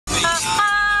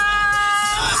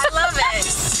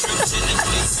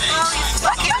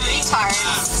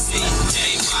cards.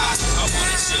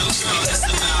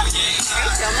 Are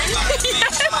you filming?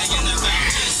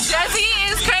 Jessie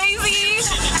is crazy.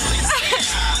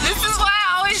 This is why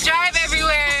I always drive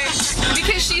everywhere,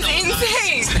 because she's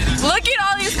insane. Look at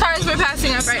all these cars we're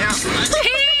passing up right now.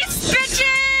 Peace,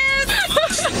 bitches!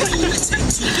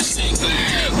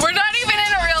 We're not even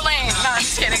in a real lane. No, I'm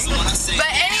just kidding. But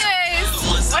anyways,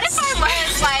 What if I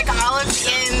was like olive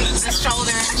in the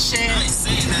shoulder and shit?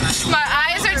 my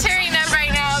eyes are tearing up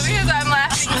right now because I'm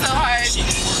laughing so hard.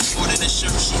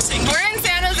 We're in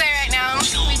San Jose right now.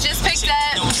 We just picked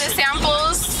up the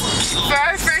samples for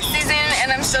our first season,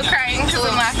 and I'm still crying because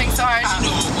I'm laughing so hard.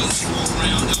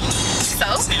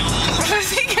 So,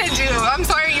 what's he gonna do? I'm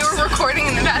sorry, you were recording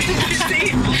in the passenger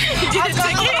seat. You did a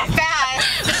ticket.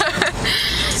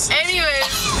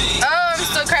 Anyways, oh, I'm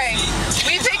still crying.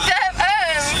 We picked up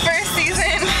first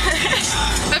season,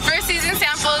 the first season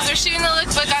samples. We're shooting the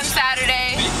lookbook on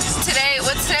Saturday. Today,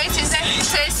 what's today? Tuesday?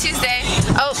 Today's Tuesday.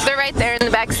 Oh, they're right there in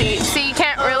the back seat. See, you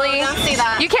can't really, don't see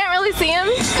that. you can't really see them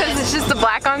because it's just the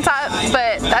black on top.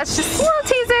 But that's just a little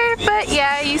teaser. But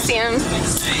yeah, you see them.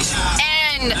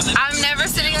 And I'm never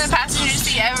sitting in the passenger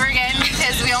seat ever again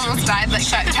because we almost died like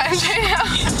 5 times right now.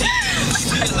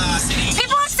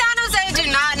 People in San Jose do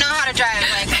not know how to drive,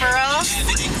 like for real.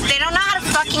 They don't know how to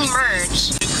fucking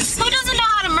merge. Who doesn't know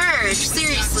how to merge?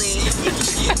 Seriously.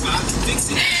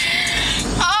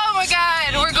 Oh my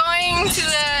god, we're going to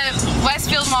the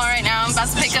Westfield Mall right now. I'm about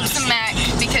to pick up some Mac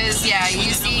because yeah,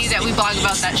 you see that we blog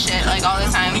about that shit like all the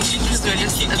time because we're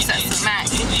just obsessed with Mac.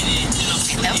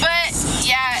 But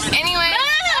yeah, anyway,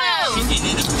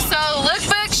 so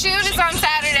lookbook shoot is on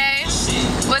Saturday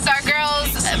with our girls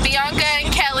Bianca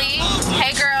and Kelly.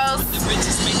 Hey girls.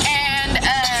 And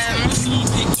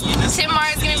Tim Mar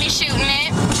is gonna be shooting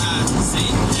it.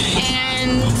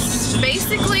 And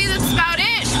basically that's about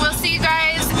it. We'll see you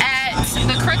guys at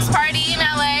the Crooks party in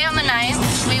LA on the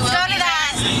 9th. We will Go to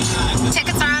that.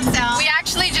 Tickets are on sale. We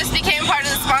actually just became part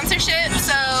of the sponsorship,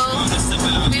 so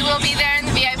we will be there in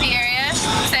the VIP area.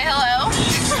 Say hello.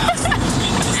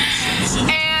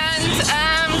 And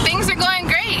things are going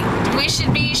great. We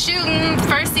should be shooting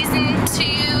first season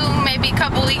 2 maybe a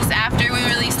couple weeks after we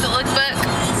release the lookbook.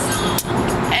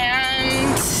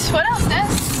 And what else, Des?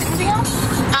 Anything else?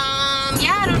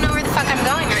 Yeah, I don't know where the fuck I'm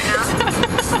going right now.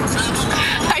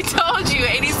 I told you,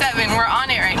 87. We're on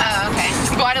it right now. Oh, okay.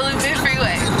 Guadalupe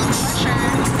Freeway. Sure.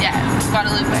 Yeah,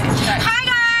 Guadalupe. Hi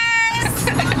guys!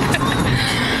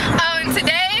 Oh, and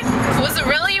today was a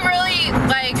really, really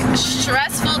like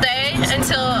stressful day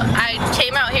until I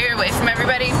came out here away from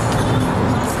everybody.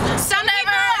 Some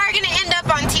people are gonna end up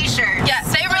on t-shirts. Yeah,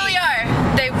 they really are.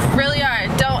 They really are.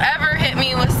 Don't ever hit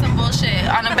me with some bullshit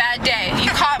on a bad day. You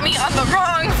caught me on the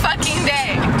wrong fucking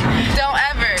day. Don't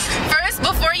ever. First,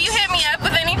 before you hit me up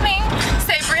with anything,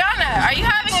 say, Brianna, are you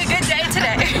having a good day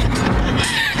today?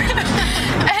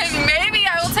 And maybe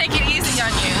I will take it easy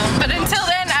on you. But until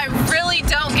then, I really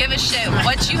don't give a shit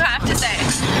what you have to say.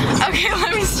 Okay,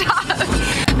 let me stop.